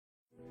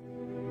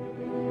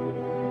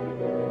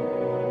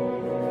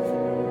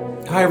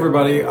Hi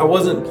everybody. I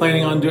wasn't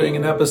planning on doing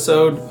an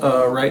episode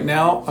right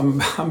now.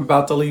 I'm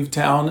about to leave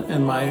town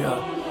and my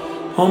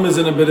home is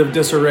in a bit of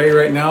disarray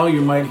right now.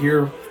 You might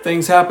hear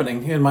things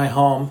happening in my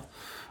home,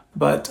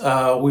 but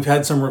we've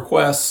had some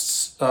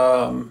requests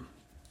to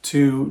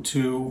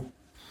do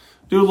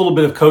a little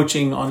bit of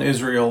coaching on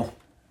Israel.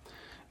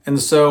 And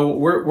so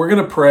we're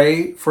going to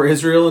pray for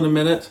Israel in a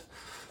minute.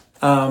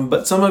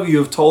 But some of you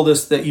have told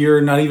us that you're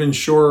not even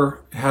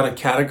sure how to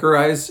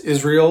categorize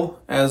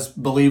Israel as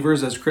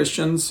believers, as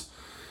Christians.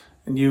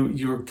 And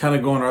you're kind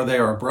of going, are they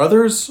our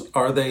brothers?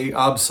 Are they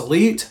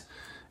obsolete?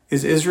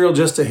 Is Israel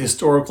just a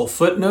historical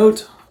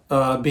footnote,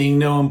 being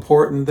no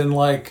important than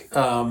like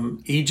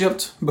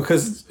Egypt?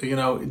 Because,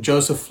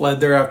 Joseph fled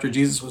there after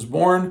Jesus was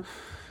born.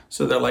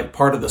 So they're like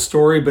part of the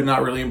story, but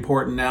not really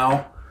important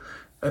now.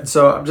 And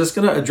so I'm just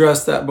going to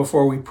address that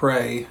before we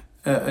pray,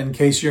 in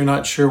case you're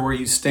not sure where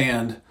you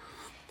stand.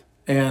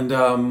 And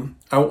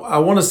I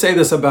want to say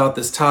this about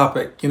this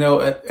topic.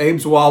 At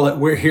Abe's Wallet,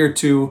 we're here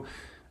to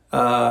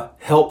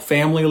help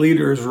family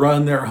leaders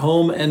run their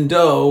home and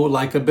dough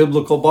like a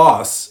biblical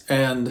boss.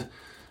 And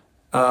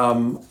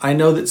I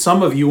know that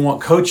some of you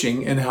want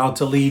coaching in how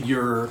to lead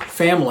your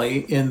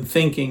family in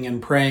thinking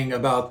and praying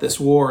about this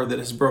war that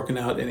has broken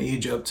out in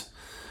Egypt.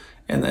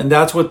 And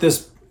that's what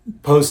this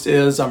post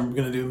is. I'm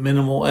going to do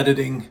minimal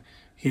editing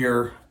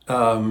here.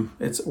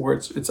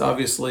 It's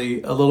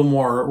obviously a little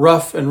more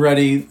rough and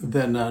ready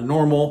than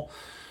normal.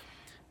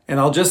 And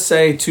I'll just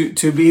say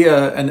to be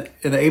an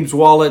Abe's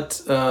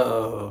Wallet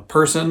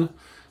person,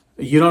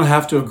 you don't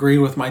have to agree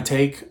with my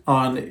take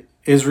on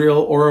Israel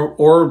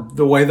or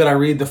the way that I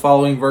read the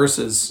following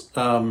verses.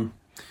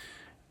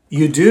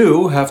 You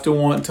do have to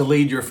want to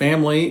lead your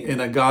family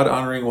in a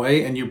God-honoring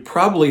way, and you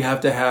probably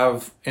have to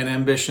have an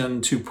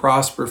ambition to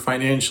prosper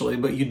financially,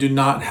 but you do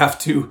not have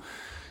to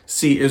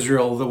see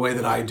Israel the way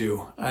that I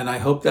do. And I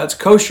hope that's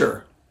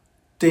kosher.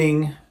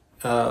 Ding.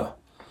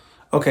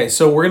 Okay,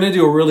 so we're going to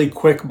do a really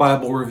quick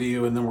Bible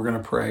review and then we're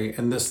going to pray.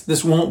 And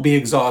this won't be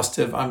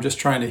exhaustive. I'm just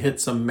trying to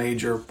hit some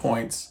major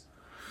points.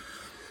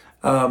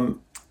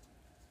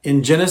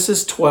 In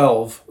Genesis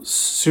 12,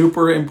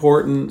 super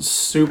important,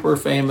 super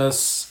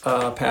famous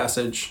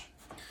passage.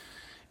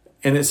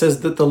 And it says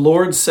that the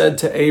Lord said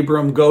to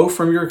Abram, "Go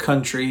from your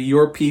country,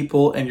 your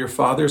people, and your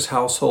father's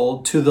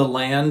household to the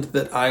land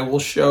that I will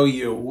show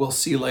you." We'll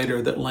see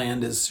later that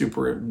land is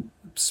super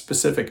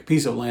specific.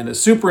 Piece of land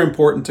is super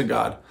important to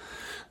God.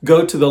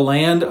 Go to the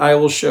land I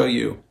will show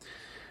you.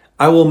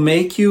 I will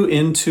make you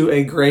into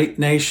a great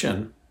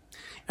nation,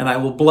 and I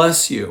will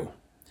bless you.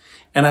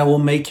 And I will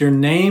make your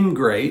name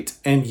great,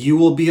 and you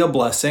will be a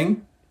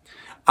blessing.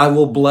 I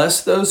will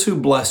bless those who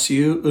bless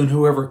you, and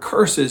whoever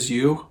curses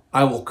you,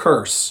 I will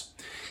curse.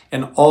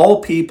 And all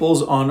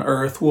peoples on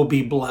earth will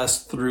be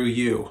blessed through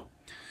you.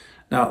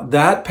 Now,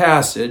 that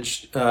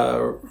passage,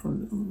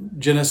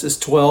 Genesis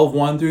 12,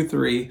 1 through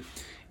 3,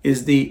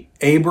 is the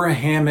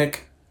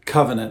Abrahamic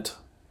covenant.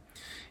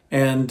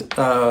 And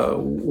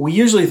we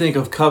usually think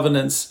of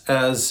covenants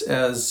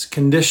as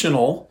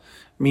conditional,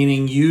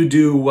 meaning you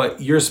do what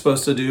you're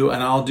supposed to do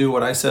and I'll do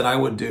what I said I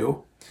would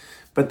do.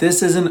 But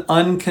this is an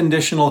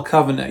unconditional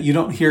covenant. You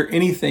don't hear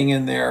anything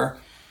in there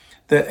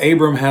that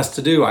Abram has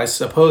to do, I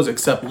suppose,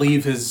 except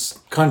leave his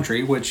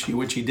country, which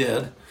he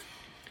did.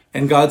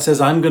 And God says,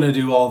 I'm going to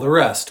do all the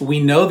rest. We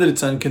know that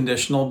it's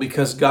unconditional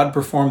because God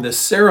performed this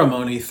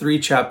ceremony 3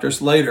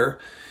 chapters later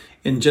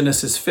in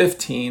Genesis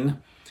 15,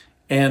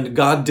 and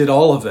God did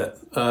all of it.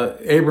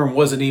 Abram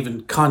wasn't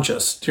even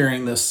conscious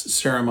during this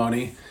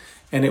ceremony,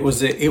 and it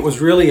was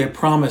really a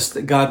promise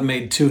that God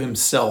made to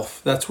himself.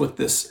 That's what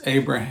this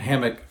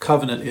Abrahamic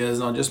covenant is.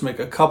 And I'll just make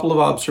a couple of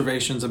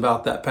observations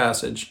about that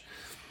passage.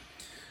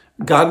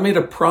 God made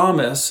a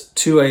promise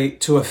to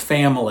a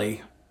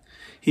family.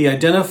 He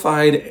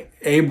identified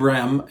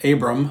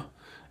Abram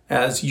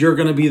as, you're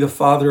going to be the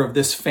father of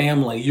this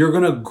family. You're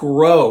going to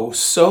grow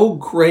so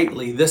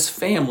greatly, this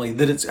family,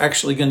 that it's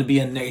actually going to be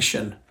a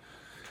nation.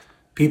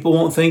 People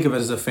won't think of it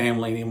as a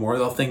family anymore.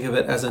 They'll think of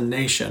it as a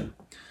nation.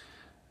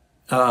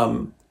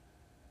 And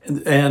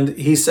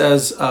he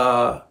says,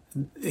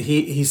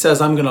 he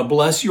says, I'm going to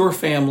bless your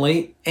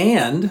family,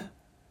 and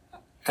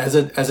as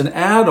an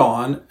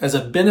add-on, as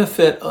a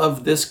benefit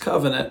of this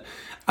covenant,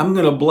 I'm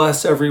going to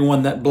bless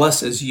everyone that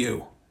blesses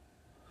you.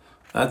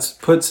 That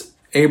puts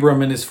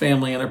Abram and his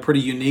family in a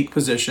pretty unique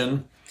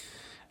position.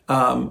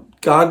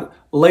 God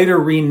later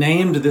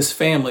renamed this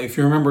family. If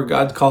you remember,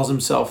 God calls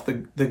himself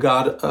the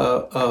God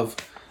of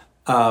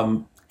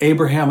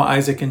Abraham,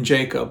 Isaac, and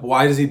Jacob.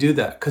 Why does he do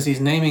that? Because he's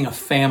naming a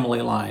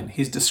family line.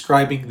 He's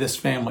describing this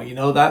family. You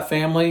know that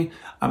family?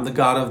 I'm the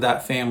God of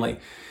that family.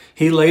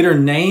 He later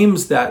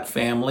names that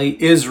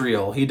family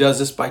Israel. He does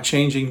this by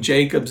changing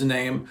Jacob's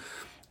name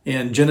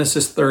in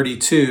Genesis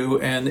 32.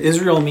 And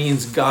Israel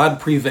means God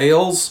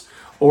prevails,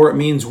 or it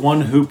means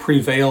one who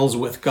prevails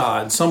with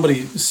God. Some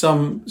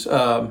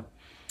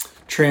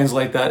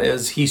translate that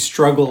as he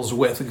struggles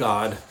with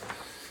God.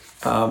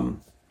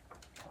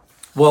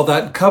 Well,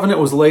 that covenant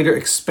was later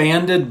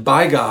expanded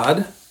by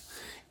God,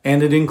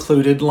 and it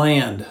included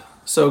land.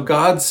 So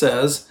God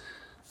says,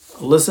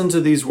 listen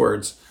to these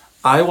words.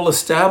 I will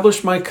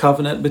establish my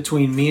covenant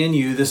between me and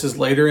you. This is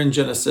later in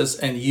Genesis,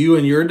 and you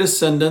and your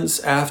descendants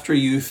after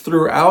you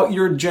throughout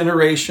your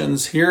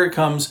generations. Here it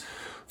comes,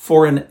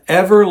 for an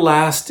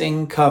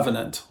everlasting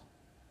covenant.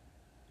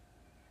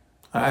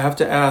 I have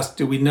to ask,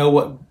 do we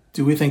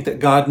think that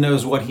God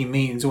knows what he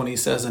means when he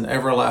says an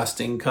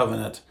everlasting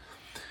covenant?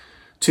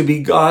 To be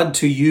God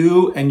to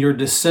you and your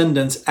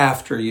descendants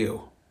after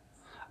you.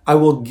 I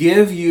will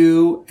give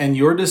you and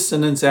your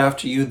descendants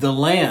after you the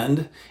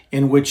land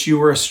in which you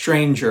were a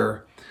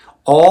stranger,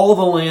 all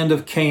the land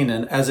of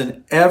Canaan as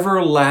an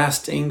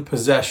everlasting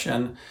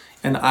possession,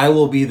 and I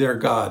will be their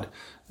God.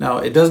 Now,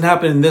 it doesn't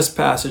happen in this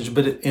passage,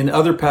 but in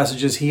other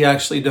passages, he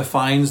actually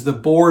defines the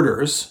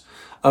borders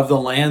of the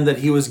land that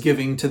he was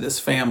giving to this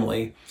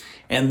family.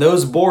 And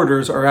those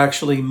borders are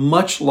actually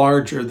much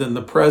larger than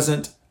the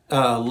present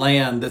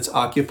land that's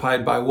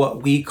occupied by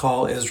what we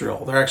call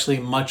Israel. They're actually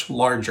much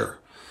larger.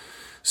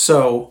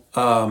 So,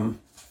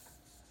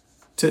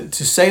 to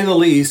say the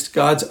least,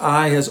 God's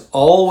eye has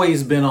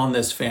always been on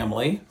this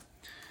family.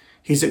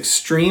 He's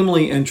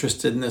extremely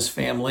interested in this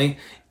family.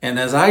 And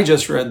as I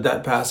just read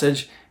that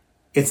passage,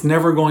 it's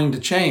never going to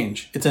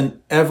change. It's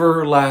an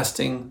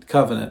everlasting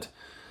covenant.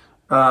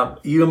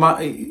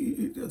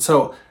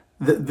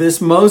 This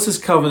Moses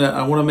covenant,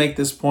 I want to make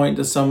this point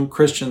to some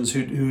Christians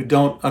who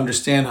don't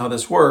understand how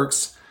this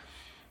works.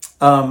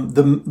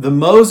 The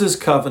Moses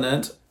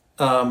covenant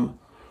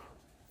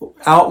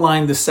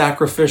outlined the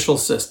sacrificial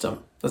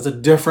system. That's a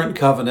different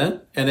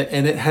covenant, and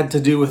it had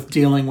to do with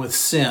dealing with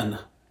sin.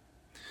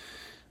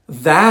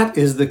 That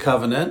is the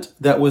covenant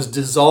that was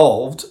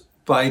dissolved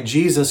by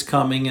Jesus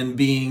coming and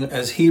being,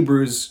 as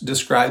Hebrews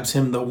describes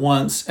him, the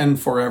once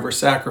and forever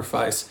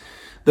sacrifice.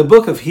 The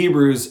book of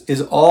Hebrews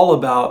is all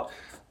about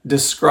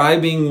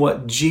describing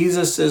what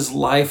Jesus'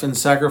 life and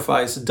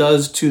sacrifice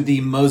does to the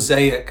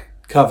Mosaic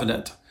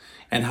covenant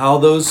and how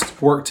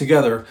those work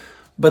together.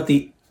 But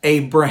the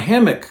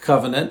Abrahamic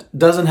covenant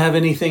doesn't have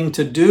anything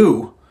to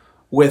do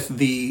with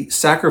the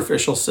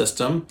sacrificial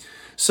system,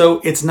 so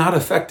it's not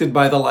affected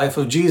by the life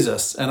of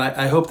Jesus. And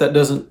I hope that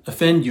doesn't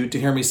offend you to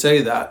hear me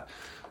say that.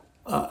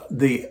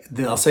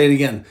 I'll say it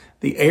again.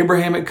 The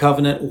Abrahamic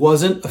covenant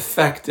wasn't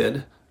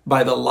affected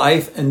by the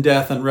life and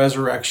death and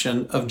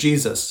resurrection of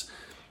Jesus.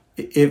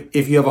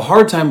 If you have a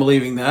hard time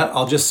believing that,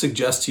 I'll just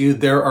suggest to you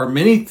there are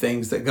many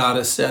things that God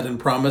has said and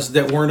promised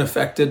that weren't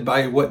affected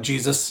by what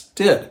Jesus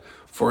did.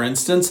 For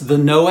instance, the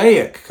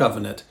Noahic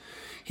covenant.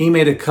 He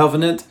made a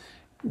covenant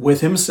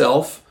with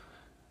himself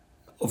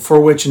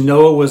for which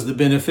Noah was the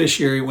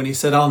beneficiary when he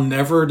said, I'll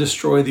never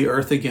destroy the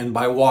earth again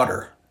by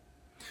water.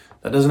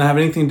 That doesn't have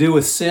anything to do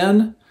with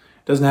sin.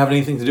 It doesn't have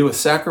anything to do with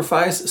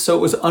sacrifice. So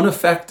it was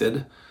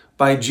unaffected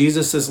by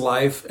Jesus'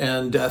 life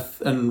and death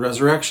and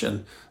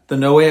resurrection. The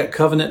Noahic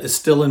covenant is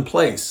still in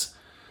place.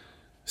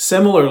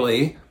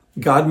 Similarly,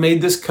 God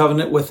made this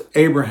covenant with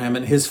Abraham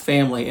and his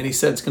family, and he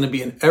said it's going to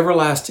be an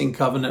everlasting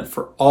covenant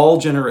for all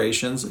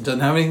generations. It doesn't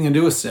have anything to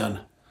do with sin.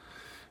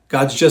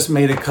 God's just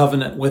made a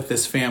covenant with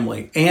this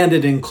family, and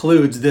it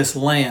includes this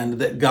land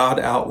that God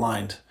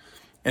outlined.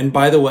 And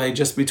by the way,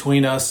 just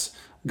between us,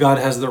 God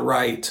has the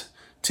right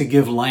to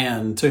give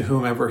land to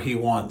whomever he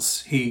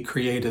wants. He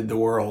created the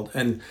world.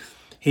 And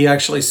he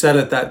actually said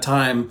at that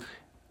time,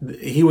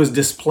 he was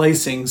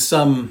displacing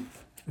some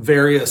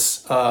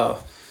various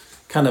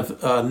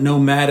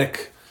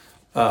nomadic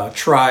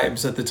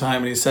tribes at the time.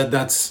 And he said,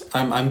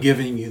 I'm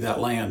giving you that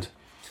land.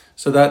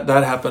 So that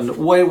happened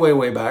way, way,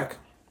 way back.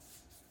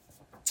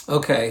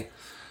 Okay.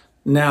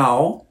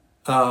 Now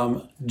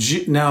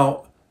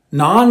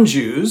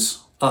non-Jews,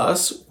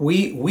 us,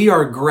 we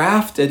are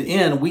grafted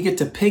in. We get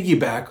to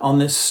piggyback on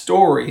this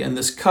story and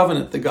this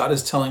covenant that God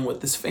is telling with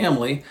this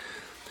family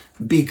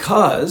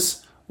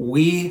because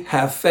we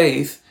have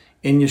faith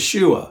in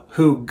Yeshua,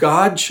 who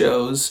God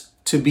chose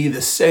to be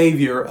the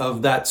savior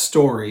of that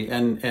story.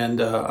 And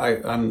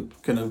I'm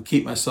going to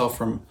keep myself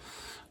from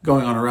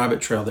going on a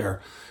rabbit trail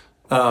there.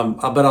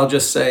 But I'll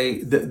just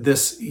say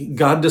that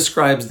God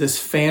describes this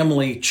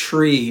family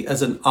tree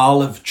as an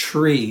olive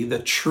tree, the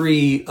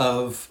tree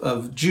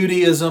of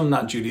Judaism,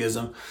 not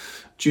Judaism.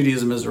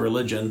 Judaism is a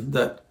religion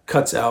that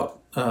cuts out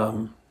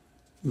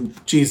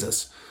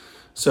Jesus.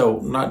 So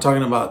I'm not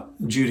talking about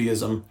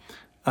Judaism.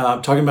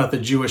 I'm talking about the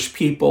Jewish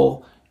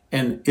people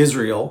and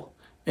Israel.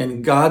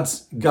 And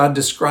God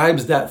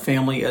describes that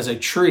family as a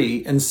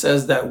tree and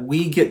says that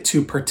we get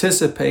to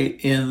participate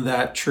in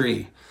that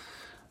tree.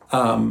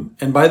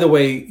 And by the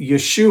way,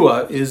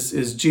 Yeshua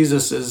is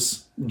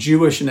Jesus's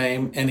Jewish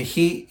name, and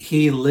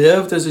he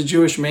lived as a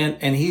Jewish man,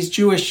 and he's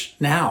Jewish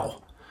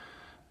now.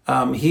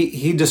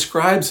 He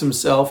describes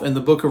himself in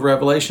the book of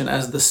Revelation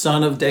as the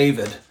son of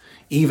David,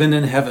 even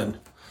in heaven.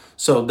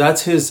 So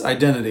that's his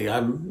identity.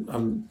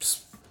 I'm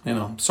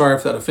sorry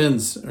if that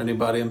offends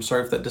anybody. I'm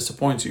sorry if that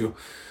disappoints you,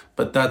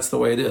 but that's the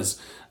way it is.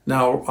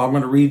 Now I'm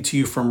going to read to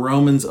you from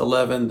Romans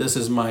 11. This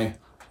is my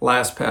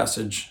last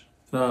passage.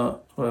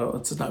 Well,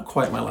 it's not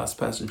quite my last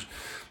passage.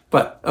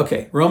 But,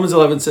 okay, Romans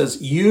 11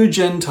 says, you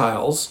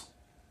Gentiles,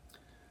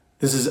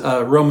 this is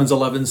Romans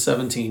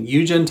 11:17.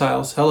 You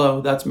Gentiles, hello,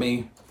 that's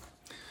me.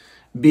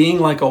 being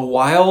like a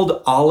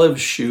wild olive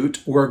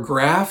shoot, were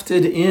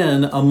grafted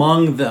in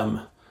among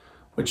them,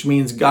 which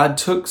means God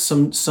took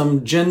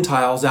some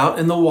Gentiles out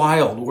in the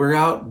wild. We're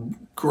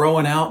out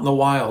growing out in the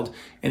wild,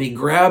 and he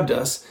grabbed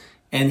us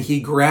and he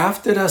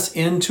grafted us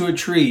into a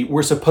tree.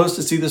 We're supposed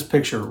to see this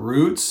picture: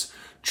 roots,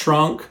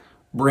 trunk,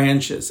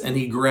 branches, and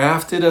he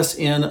grafted us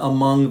in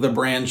among the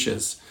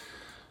branches.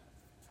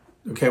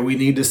 Okay, we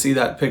need to see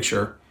that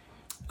picture.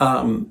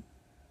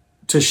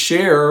 To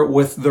share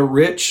with the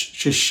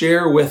rich, to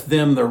share with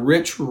them the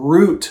rich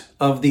root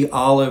of the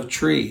olive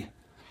tree.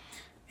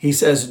 He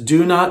says,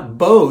 do not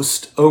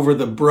boast over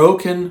the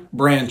broken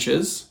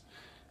branches.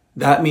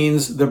 That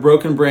means the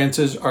broken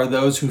branches are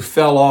those who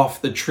fell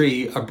off the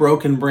tree. A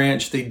broken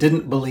branch, they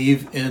didn't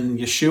believe in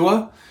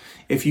Yeshua.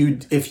 If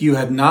you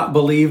had not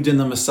believed in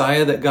the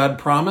Messiah that God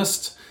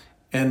promised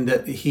and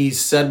that he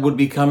said would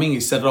be coming, he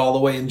said it all the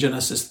way in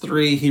Genesis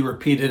 3. He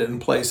repeated it in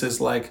places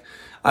like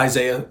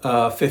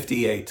Isaiah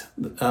 58.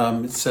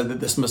 It said that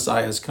this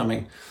Messiah is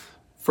coming.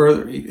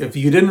 Further, if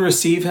you didn't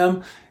receive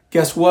him,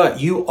 guess what?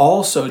 You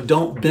also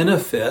don't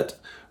benefit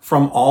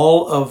from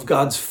all of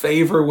God's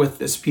favor with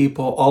this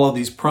people, all of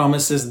these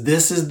promises.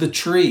 This is the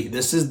tree.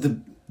 This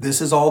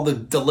is all the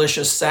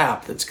delicious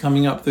sap that's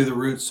coming up through the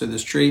roots of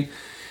this tree.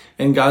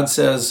 And God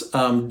says,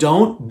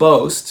 don't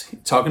boast,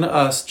 talking to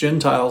us,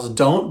 Gentiles,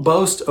 don't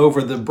boast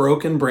over the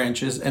broken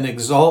branches and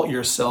exalt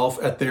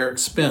yourself at their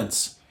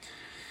expense.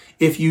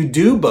 If you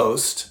do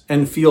boast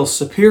and feel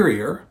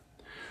superior,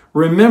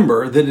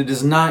 remember that it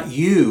is not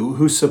you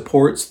who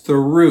supports the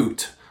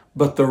root,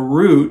 but the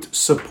root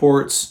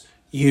supports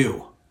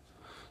you.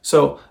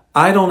 So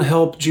I don't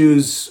help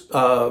Jews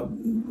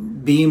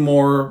be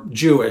more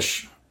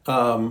Jewish.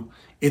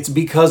 It's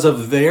because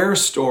of their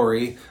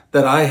story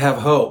that I have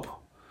hope.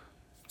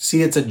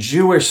 See, it's a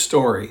Jewish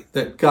story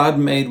that God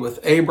made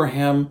with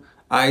Abraham,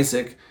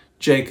 Isaac,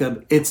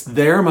 Jacob. It's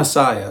their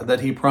Messiah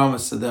that he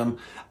promised to them.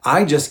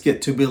 I just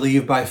get to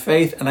believe by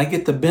faith, and I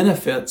get the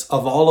benefits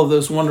of all of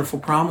those wonderful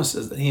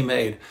promises that he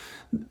made.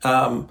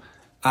 I'm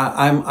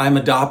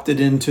adopted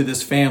into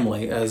this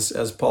family,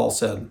 as Paul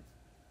said.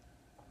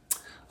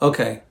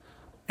 Okay,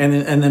 and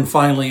then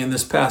finally in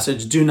this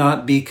passage, do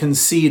not be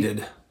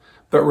conceited,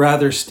 but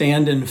rather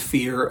stand in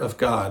fear of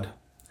God.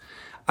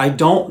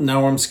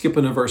 I'm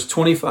skipping to verse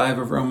 25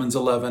 of Romans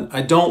 11.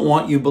 I don't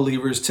want you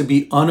believers to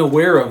be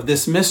unaware of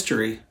this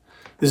mystery.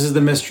 This is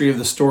the mystery of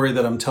the story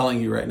that I'm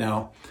telling you right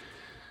now.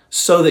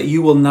 So that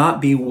you will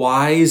not be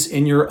wise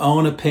in your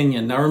own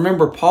opinion. Now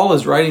remember, Paul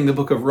is writing the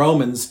book of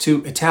Romans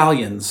to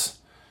Italians.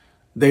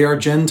 They are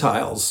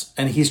Gentiles,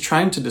 and he's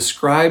trying to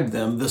describe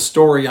them the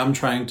story I'm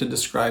trying to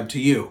describe to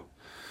you.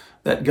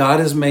 That God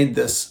has made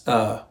this,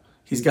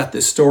 he's got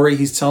this story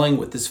he's telling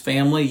with this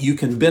family. You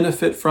can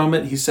benefit from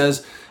it. He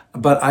says,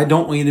 but I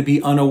don't want you to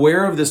be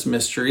unaware of this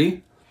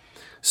mystery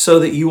so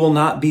that you will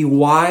not be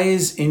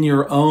wise in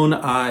your own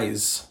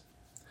eyes.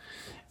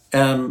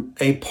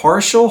 A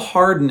partial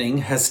hardening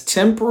has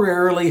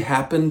temporarily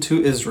happened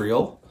to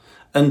Israel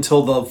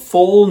until the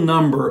full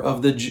number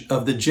of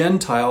the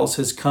Gentiles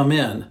has come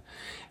in.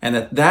 And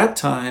at that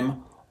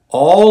time,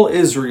 all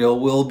Israel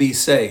will be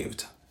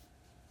saved.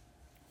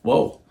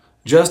 Whoa.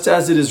 Just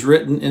as it is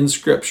written in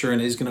Scripture,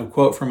 and he's going to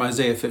quote from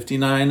Isaiah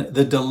 59,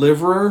 the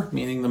deliverer,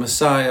 meaning the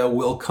Messiah,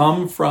 will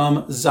come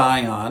from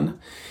Zion.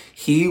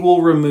 He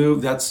will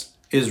remove, that's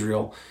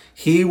Israel,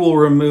 he will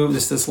remove,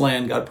 this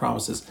land God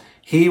promises,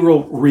 he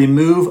will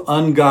remove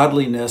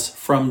ungodliness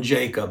from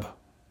Jacob.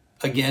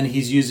 Again,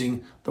 he's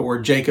using the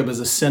word Jacob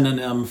as a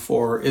synonym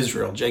for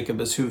Israel.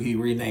 Jacob is who he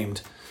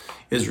renamed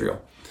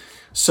Israel.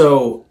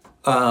 So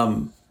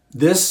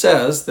this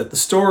says that the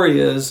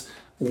story is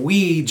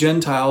we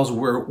Gentiles,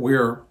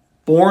 we're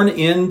born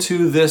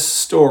into this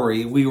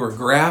story. We were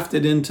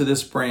grafted into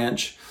this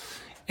branch.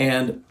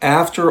 And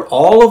after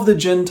all of the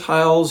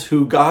Gentiles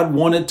who God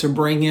wanted to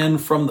bring in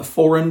from the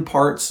foreign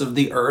parts of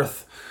the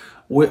earth,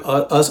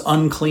 us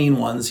unclean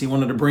ones, he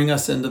wanted to bring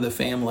us into the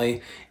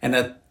family.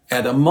 And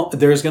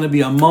there's going to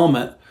be a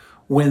moment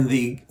when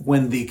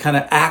the kind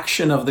of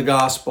action of the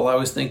gospel, I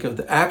always think of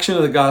the action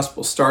of the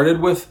gospel started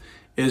with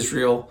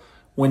Israel.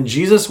 When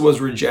Jesus was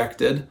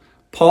rejected,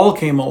 Paul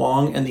came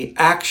along, and the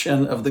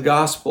action of the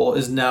gospel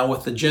is now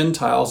with the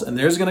Gentiles. And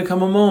there's going to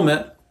come a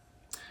moment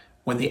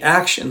when the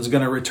action is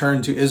going to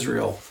return to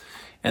Israel.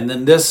 And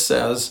then this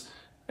says,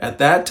 at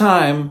that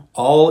time,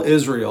 all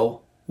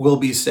Israel will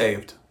be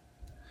saved.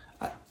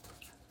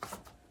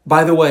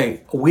 By the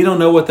way, we don't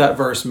know what that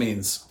verse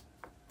means.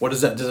 What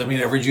does that? Does that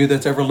mean every Jew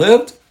that's ever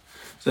lived?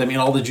 Does that mean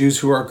all the Jews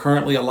who are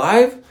currently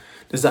alive?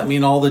 Does that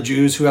mean all the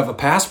Jews who have a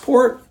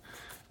passport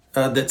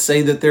that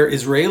say that they're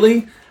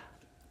Israeli?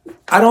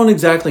 I don't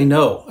exactly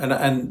know.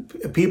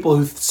 And people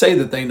who say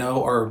that they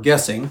know are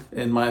guessing,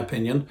 in my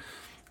opinion.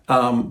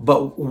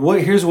 But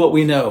here's what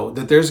we know,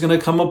 that there's going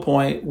to come a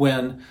point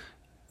when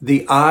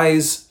the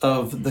eyes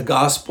of the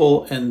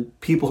gospel and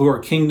people who are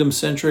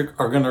kingdom-centric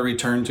are going to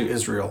return to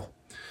Israel.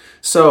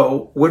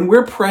 So when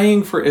we're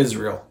praying for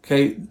Israel,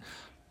 okay,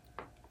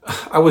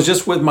 I was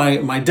just with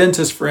my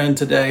dentist friend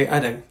today. I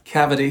had a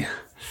cavity,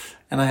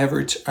 and I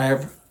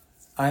have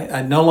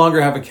I no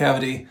longer have a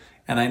cavity,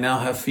 and I now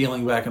have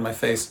feeling back in my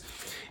face.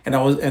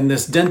 And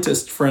this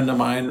dentist friend of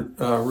mine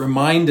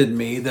reminded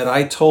me that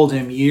I told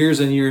him years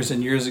and years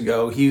and years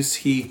ago.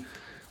 He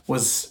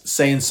was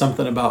saying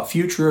something about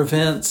future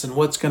events and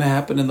what's going to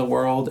happen in the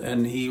world,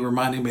 and he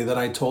reminded me that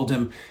I told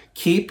him,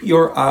 keep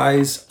your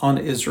eyes on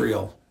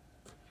Israel.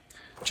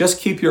 Just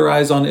keep your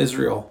eyes on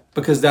Israel,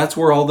 because that's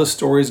where all the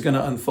story is going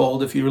to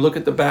unfold. If you look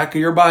at the back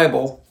of your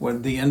Bible,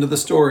 at the end of the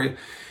story,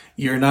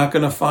 you're not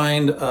going to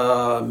find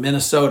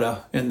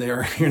Minnesota in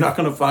there. You're not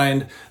going to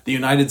find the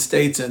United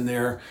States in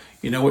there.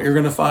 You know what you're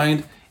going to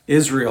find?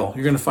 Israel.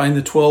 You're going to find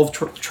the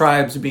 12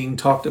 tribes being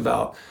talked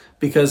about,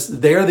 because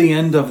they're the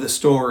end of the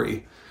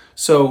story.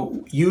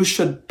 So you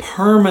should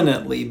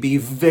permanently be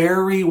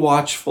very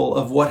watchful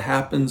of what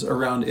happens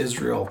around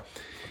Israel.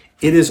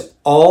 It is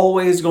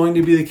always going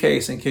to be the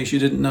case, in case you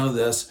didn't know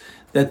this,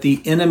 that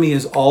the enemy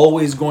is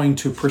always going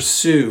to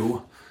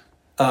pursue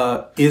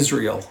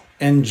Israel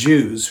and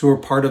Jews who are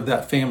part of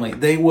that family.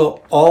 They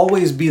will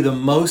always be the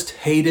most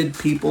hated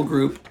people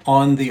group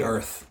on the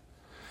earth.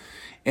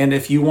 And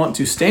if you want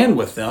to stand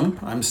with them,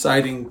 I'm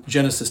citing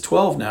Genesis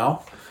 12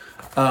 now,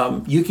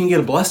 you can get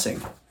a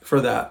blessing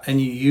for that. And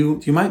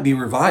you might be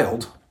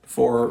reviled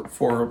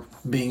for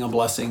being a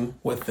blessing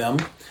with them.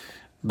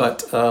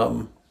 But,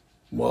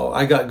 well,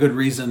 I got good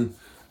reason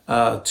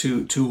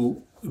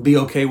to be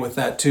okay with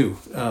that too.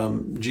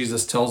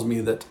 Jesus tells me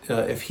that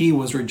if he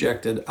was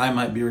rejected, I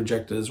might be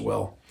rejected as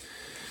well.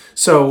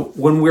 So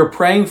when we're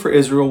praying for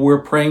Israel,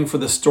 we're praying for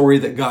the story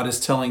that God is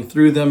telling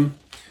through them.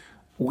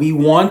 We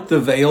want the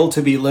veil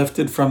to be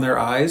lifted from their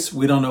eyes.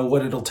 We don't know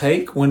what it'll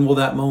take. When will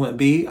that moment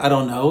be? I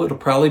don't know. It'll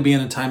probably be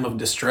in a time of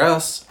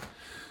distress.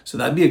 So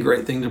that'd be a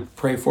great thing to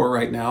pray for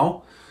right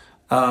now.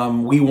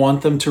 We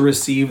want them to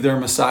receive their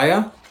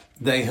Messiah.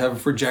 They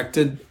have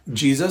rejected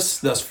Jesus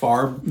thus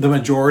far. The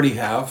majority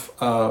have.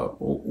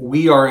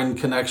 We are in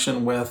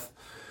connection with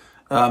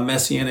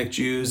Messianic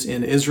Jews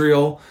in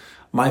Israel.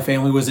 My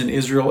family was in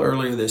Israel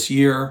earlier this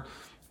year.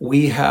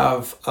 We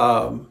have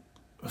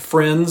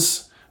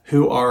friends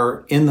who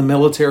are in the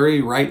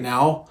military right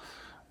now.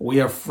 We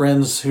have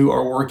friends who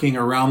are working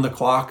around the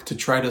clock to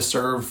try to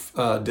serve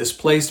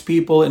displaced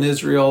people in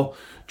Israel,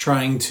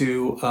 trying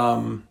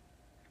to...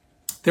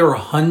 There are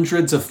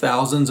hundreds of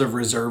thousands of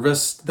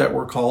reservists that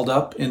were called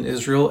up in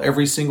Israel.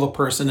 Every single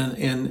person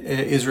in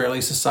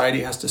Israeli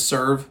society has to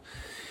serve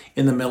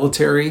in the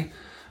military.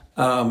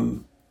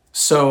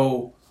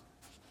 So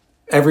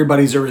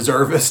everybody's a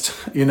reservist.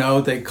 You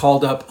know, they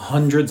called up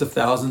hundreds of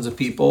thousands of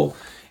people,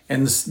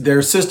 and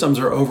their systems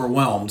are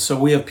overwhelmed. So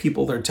we have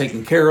people they're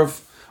taking care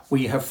of.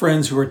 We have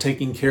friends who are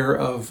taking care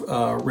of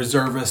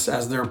reservists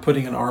as they're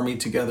putting an army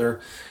together.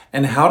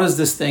 And how does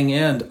this thing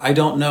end? I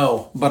don't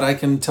know, but I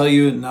can tell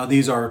you, now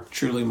these are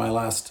truly my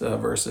last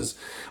verses,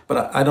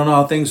 but I don't know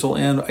how things will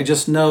end. I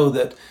just know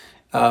that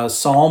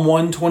Psalm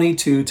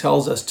 122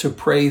 tells us to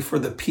pray for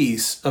the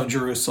peace of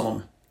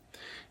Jerusalem.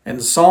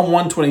 And Psalm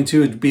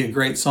 122 would be a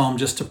great psalm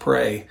just to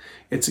pray.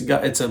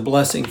 It's a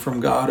blessing from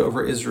God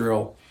over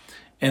Israel.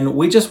 And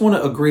we just want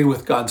to agree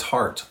with God's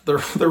heart.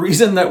 The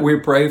reason that we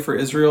pray for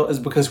Israel is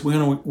because we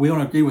want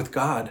to agree with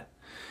God.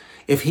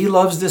 If he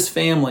loves this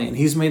family and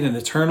he's made an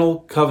eternal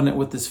covenant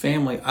with this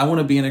family, I want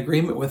to be in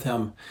agreement with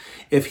him.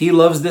 If he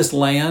loves this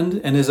land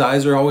and his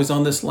eyes are always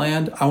on this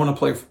land, I want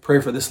to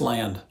pray for this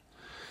land.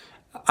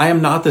 I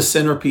am not the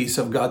centerpiece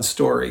of God's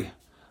story.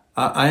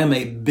 I am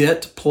a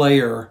bit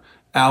player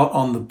out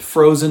on the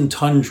frozen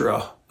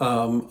tundra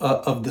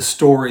of the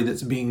story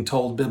that's being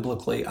told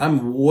biblically.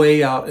 I'm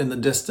way out in the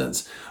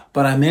distance,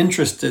 but I'm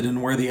interested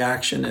in where the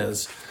action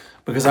is,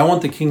 because I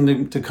want the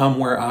kingdom to come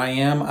where I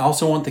am. I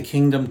also want the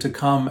kingdom to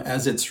come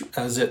as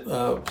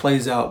it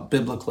plays out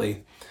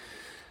biblically.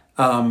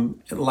 The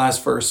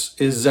last verse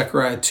is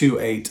Zechariah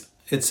 2:8.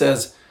 It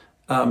says,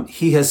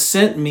 he has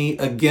sent me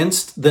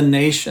against the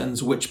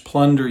nations which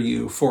plunder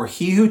you. For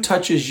he who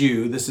touches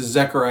you, this is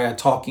Zechariah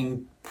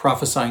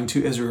prophesying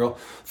to Israel,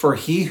 for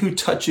he who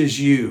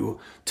touches you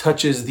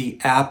touches the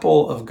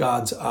apple of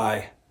God's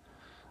eye.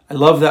 I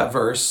love that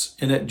verse,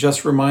 and it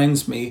just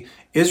reminds me,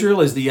 Israel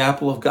is the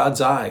apple of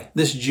God's eye.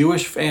 This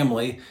Jewish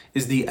family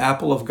is the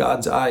apple of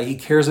God's eye. He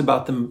cares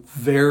about them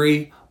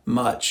very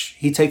much.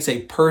 He takes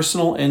a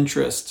personal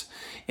interest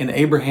in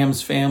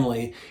Abraham's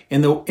family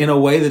in a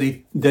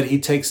way that he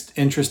takes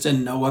interest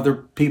in no other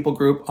people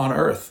group on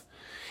earth.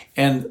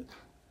 And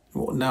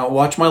now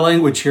watch my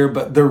language here,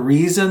 but the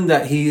reason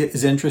that he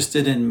is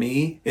interested in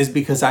me is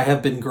because I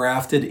have been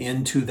grafted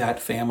into that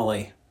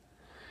family.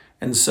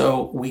 And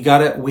so we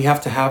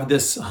have to have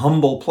this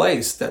humble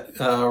place that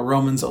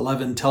Romans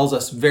 11 tells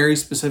us very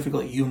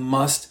specifically. You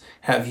must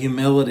have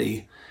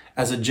humility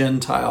as a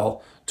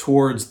Gentile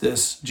towards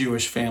this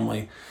Jewish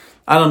family.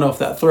 I don't know if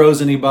that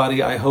throws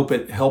anybody. I hope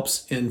it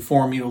helps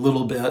inform you a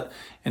little bit.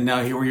 And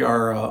now here we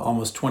are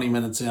almost 20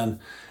 minutes in.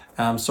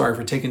 I'm sorry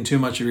for taking too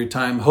much of your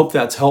time. Hope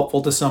that's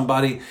helpful to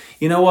somebody.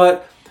 You know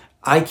what?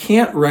 I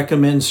can't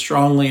recommend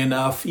strongly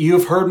enough.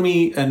 You've heard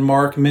me and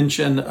Mark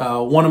mention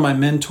one of my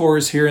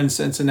mentors here in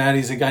Cincinnati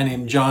is a guy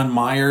named John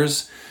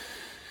Myers.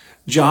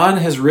 John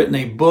has written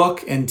a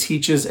book and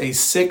teaches a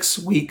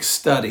 6-week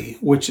study,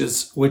 which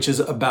is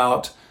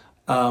about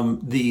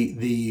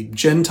the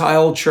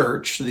Gentile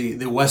church,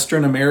 the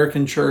Western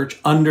American church,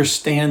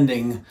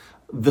 understanding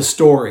the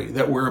story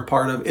that we're a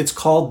part of. It's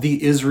called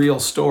the Israel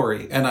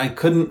story, and I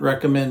couldn't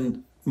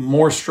recommend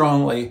more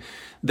strongly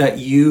that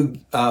you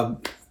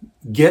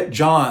get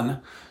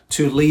John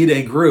to lead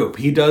a group.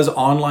 He does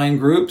online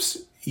groups.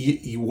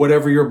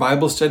 Whatever your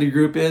Bible study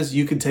group is,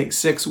 you could take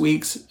 6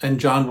 weeks and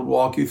John would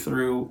walk you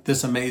through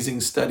this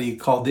amazing study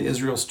called the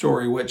Israel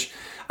story, which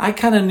I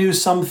kind of knew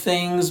some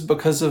things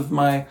because of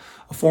a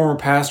former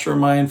pastor of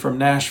mine from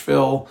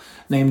Nashville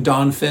named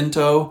Don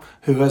Finto,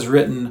 who has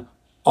written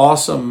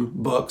awesome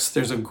books.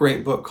 There's a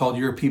great book called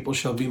Your People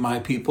Shall Be My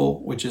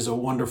People, which is a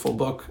wonderful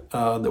book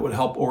that would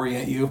help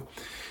orient you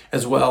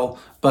as well.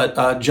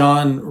 But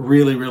John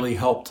really, really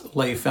helped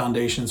lay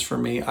foundations for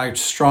me. I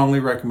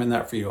strongly recommend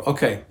that for you.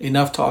 Okay,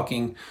 enough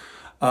talking.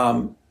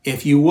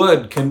 If you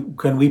would,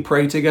 can we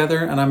pray together?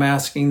 And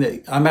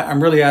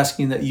I'm really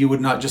asking that you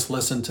would not just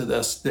listen to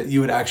this, that you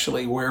would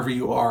actually, wherever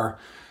you are,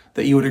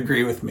 that you would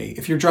agree with me.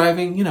 If you're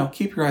driving,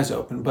 keep your eyes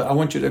open, but I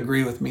want you to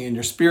agree with me in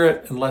your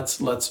spirit, and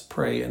let's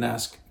pray and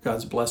ask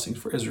God's blessings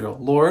for Israel.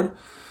 Lord,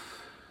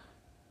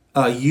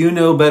 you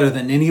know better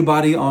than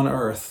anybody on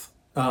earth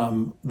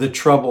the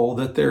trouble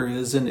that there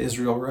is in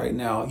Israel right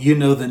now. You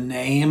know the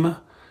name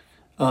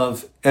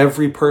of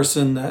every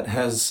person that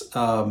has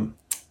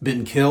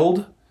been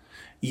killed.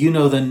 You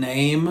know the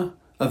name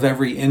of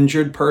every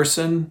injured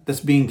person that's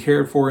being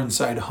cared for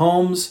inside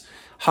homes,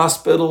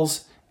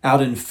 hospitals,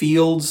 out in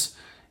fields.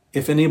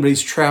 If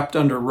anybody's trapped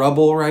under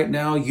rubble right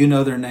now, you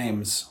know their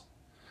names.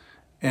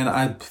 And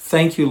I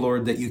thank you,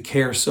 Lord, that you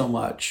care so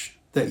much,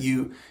 that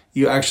you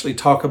actually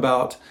talk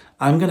about,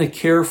 I'm going to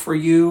care for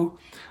you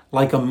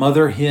like a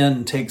mother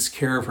hen takes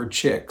care of her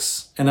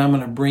chicks, and I'm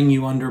going to bring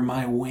you under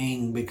my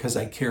wing because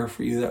I care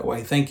for you that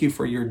way. Thank you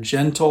for your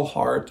gentle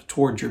heart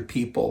toward your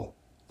people,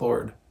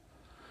 Lord.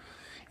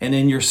 And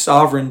in your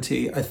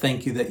sovereignty, I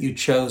thank you that you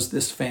chose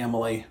this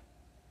family.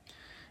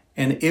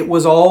 And it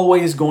was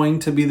always going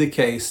to be the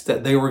case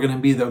that they were going to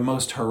be the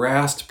most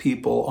harassed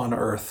people on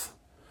earth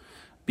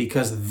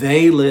because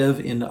they live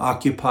in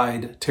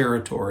occupied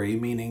territory,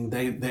 meaning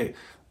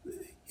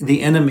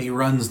the enemy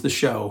runs the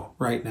show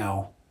right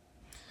now.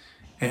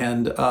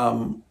 And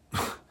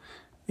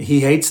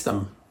he hates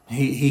them.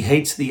 He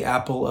hates the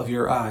apple of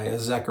your eye,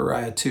 as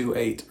Zechariah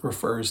 2:8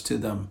 refers to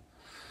them.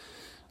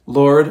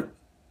 Lord,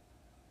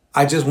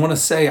 I just want to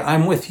say,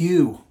 I'm with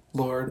you,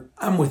 Lord.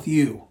 I'm with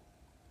you.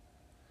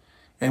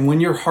 And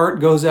when your heart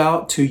goes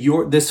out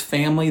to this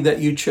family that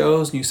you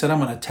chose, and you said, I'm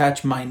going to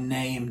attach my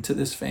name to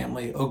this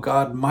family. Oh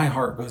God, my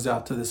heart goes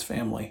out to this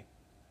family.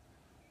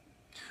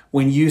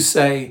 When you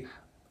say,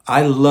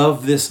 I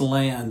love this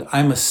land,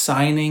 I'm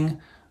assigning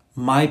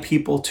my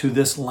people to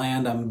this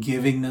land. I'm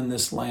giving them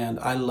this land.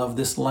 I love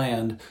this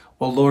land.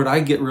 Well, Lord, I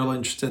get real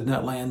interested in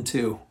that land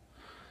too,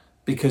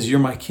 because you're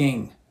my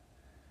king.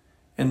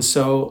 And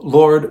so,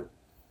 Lord,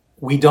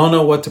 we don't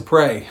know what to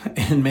pray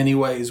in many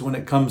ways when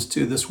it comes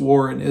to this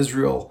war in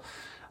Israel.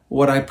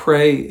 What I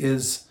pray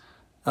is,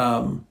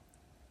 our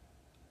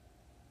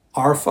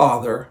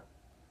Father,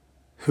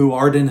 who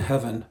art in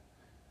heaven,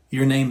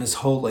 your name is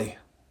holy.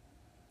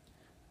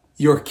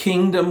 Your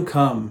kingdom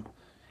come,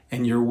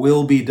 and your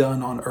will be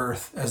done on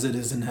earth as it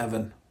is in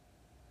heaven.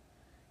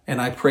 And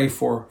I pray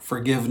for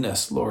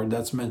forgiveness, Lord.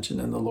 That's mentioned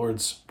in the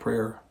Lord's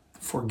Prayer.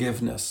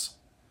 Forgiveness.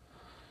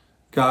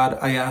 God,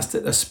 I ask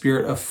that a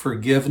spirit of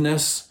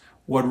forgiveness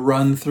would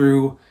run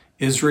through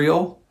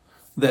Israel,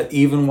 that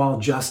even while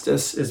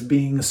justice is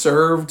being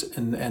served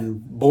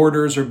and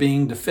borders are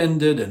being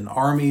defended and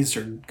armies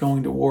are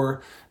going to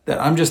war, that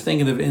I'm just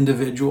thinking of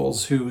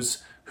individuals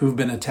who've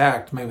been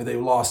attacked, maybe they've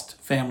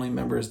lost family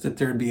members, that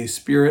there'd be a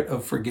spirit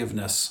of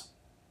forgiveness.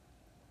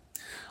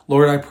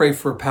 Lord, I pray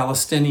for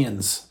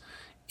Palestinians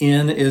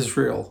in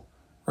Israel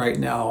right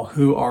now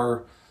who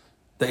are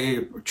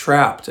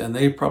trapped, and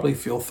they probably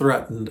feel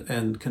threatened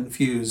and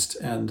confused.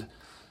 And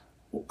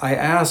I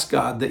ask,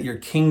 God, that your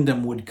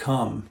kingdom would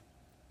come.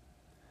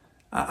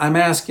 I'm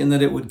asking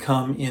that it would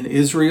come in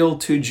Israel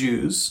to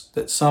Jews,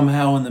 that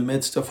somehow in the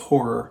midst of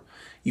horror,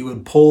 you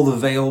would pull the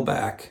veil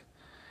back,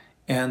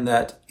 and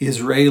that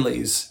Israeli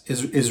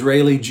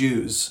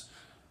Jews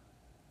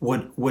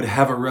would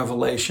have a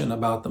revelation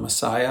about the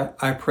Messiah.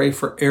 I pray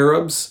for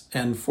Arabs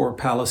and for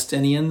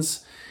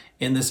Palestinians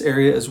in this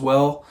area as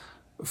well.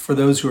 For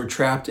those who are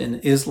trapped in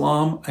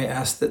Islam, I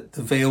ask that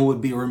the veil would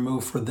be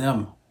removed for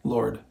them,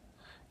 Lord,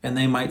 and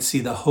they might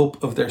see the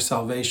hope of their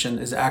salvation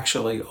is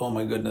actually, oh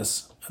my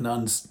goodness,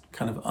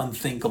 kind of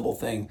unthinkable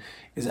thing,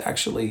 is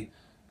actually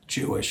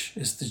Jewish,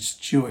 is the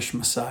Jewish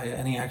Messiah,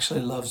 and he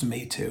actually loves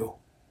me too.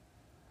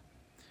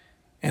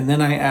 And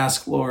then I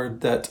ask,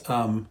 Lord, that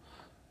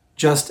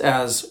just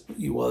as,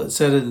 it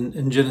said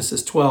in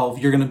Genesis 12,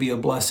 you're going to be a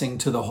blessing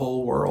to the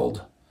whole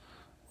world.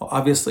 Well,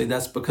 obviously,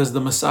 that's because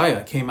the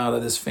Messiah came out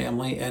of this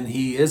family, and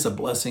he is a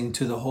blessing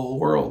to the whole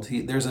world.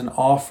 There's an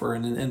offer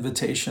and an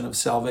invitation of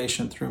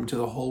salvation through him to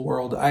the whole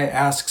world. I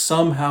ask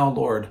somehow,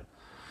 Lord,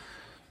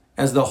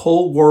 as the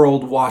whole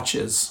world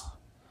watches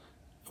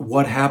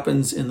what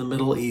happens in the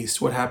Middle East,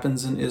 what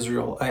happens in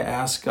Israel, I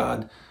ask,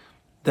 God,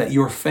 that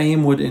your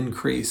fame would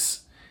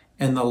increase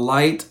and the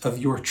light of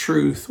your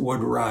truth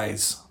would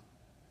rise.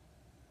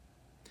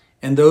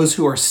 And those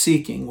who are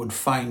seeking would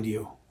find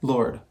you,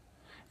 Lord.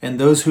 And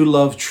those who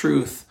love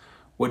truth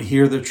would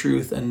hear the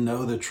truth and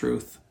know the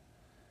truth.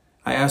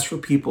 I ask for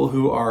people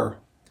who are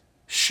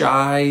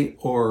shy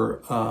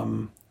or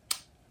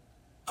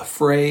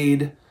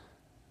afraid,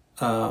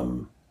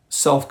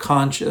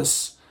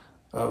 self-conscious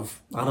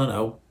of, I don't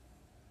know,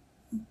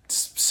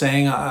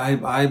 saying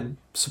I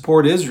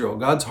support Israel.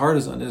 God's heart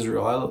is on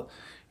Israel.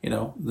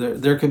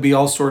 There could be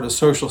all sort of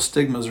social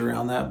stigmas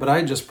around that, but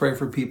I just pray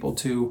for people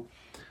to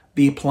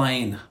be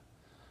plain.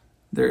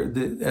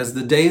 As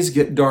the days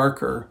get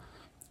darker,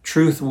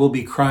 truth will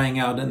be crying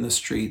out in the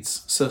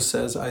streets, so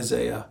says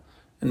Isaiah.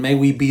 And may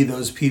we be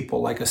those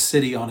people like a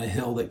city on a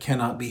hill that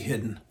cannot be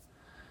hidden.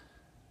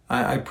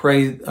 I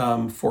pray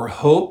for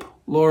hope,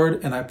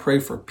 Lord, and I pray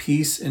for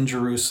peace in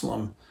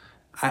Jerusalem.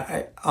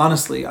 I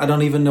honestly, I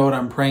don't even know what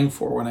I'm praying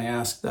for when I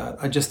ask that.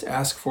 I just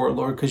ask for it,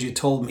 Lord, because you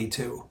told me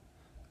to.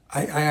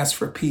 I ask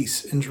for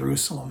peace in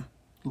Jerusalem,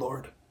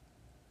 Lord.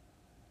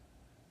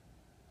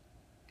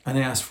 And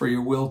I ask for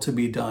your will to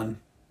be done.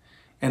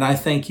 And I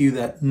thank you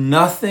that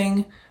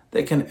nothing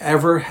that can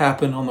ever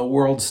happen on the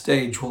world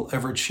stage will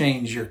ever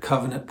change your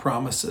covenant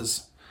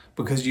promises,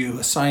 because you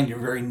assigned your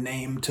very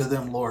name to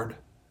them, Lord.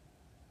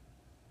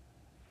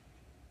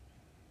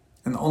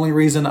 And the only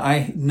reason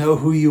I know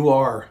who you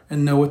are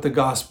and know what the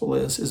gospel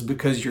is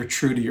because you're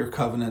true to your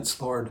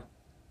covenants, Lord.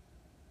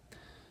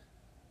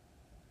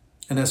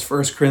 And as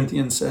 1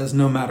 Corinthians says,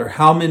 no matter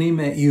how many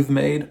you've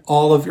made,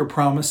 all of your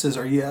promises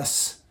are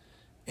yes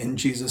in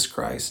Jesus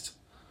Christ.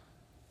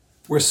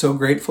 We're so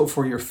grateful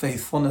for your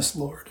faithfulness,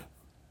 Lord.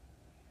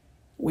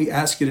 We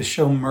ask you to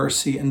show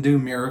mercy and do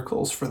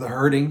miracles for the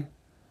hurting.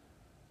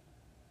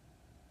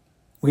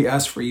 We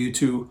ask for you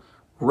to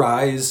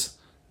rise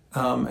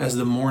as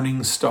the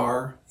morning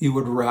star. You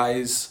would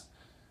rise,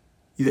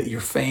 that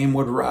your fame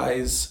would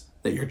rise,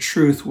 that your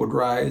truth would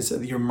rise,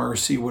 that your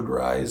mercy would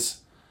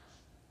rise.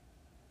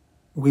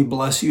 We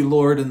bless you,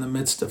 Lord, in the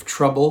midst of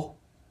trouble.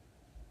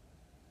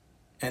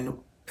 And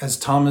as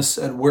Thomas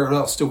said, where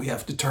else do we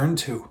have to turn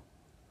to?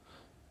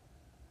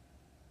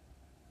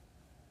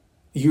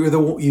 You are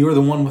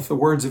the one with the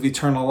words of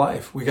eternal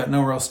life. We got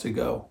nowhere else to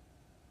go.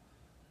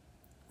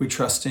 We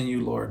trust in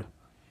you, Lord.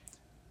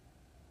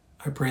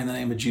 I pray in the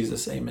name of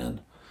Jesus,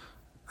 amen.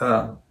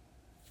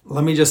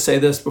 Let me just say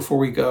this before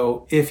we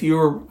go. If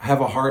you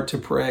have a heart to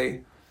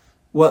pray,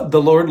 what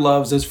the Lord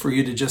loves is for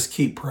you to just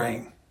keep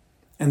praying.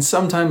 And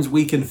sometimes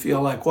we can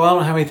feel like, well, I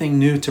don't have anything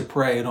new to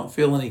pray. I don't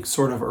feel any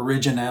sort of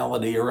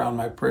originality around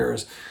my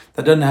prayers.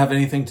 That doesn't have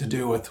anything to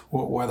do with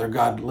whether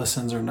God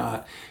listens or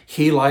not.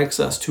 He likes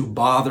us to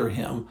bother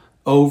him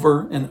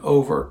over and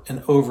over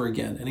and over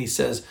again. And he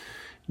says,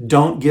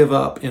 don't give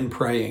up in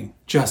praying.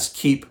 Just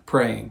keep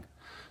praying.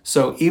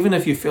 So even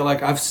if you feel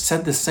like I've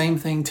said the same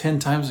thing 10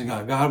 times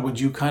ago, God, would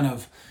you kind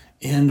of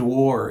end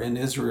war in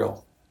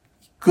Israel?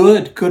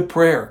 Good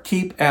prayer.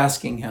 Keep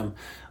asking him.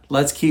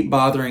 Let's keep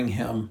bothering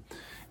him.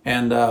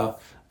 And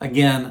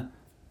again,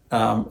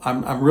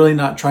 I'm really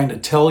not trying to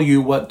tell you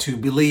what to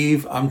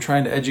believe. I'm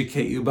trying to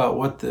educate you about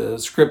what the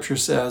scripture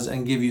says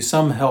and give you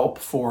some help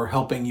for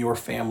helping your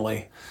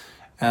family.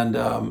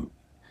 And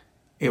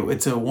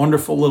it's a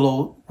wonderful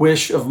little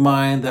wish of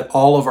mine that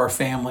all of our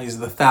families,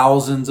 the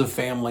thousands of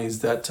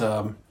families that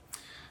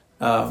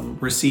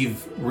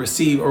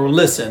receive or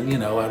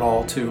listen, at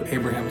all to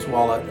Abraham's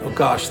Wallet, oh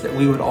gosh, that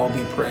we would all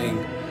be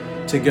praying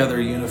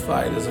together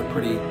unified is a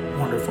pretty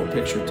wonderful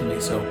picture to me.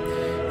 So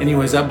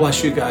anyways, I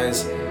bless you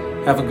guys.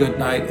 Have a good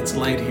night. It's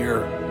late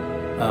here.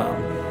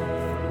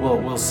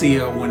 We'll see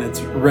you when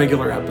it's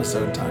regular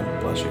episode time.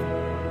 Bless you.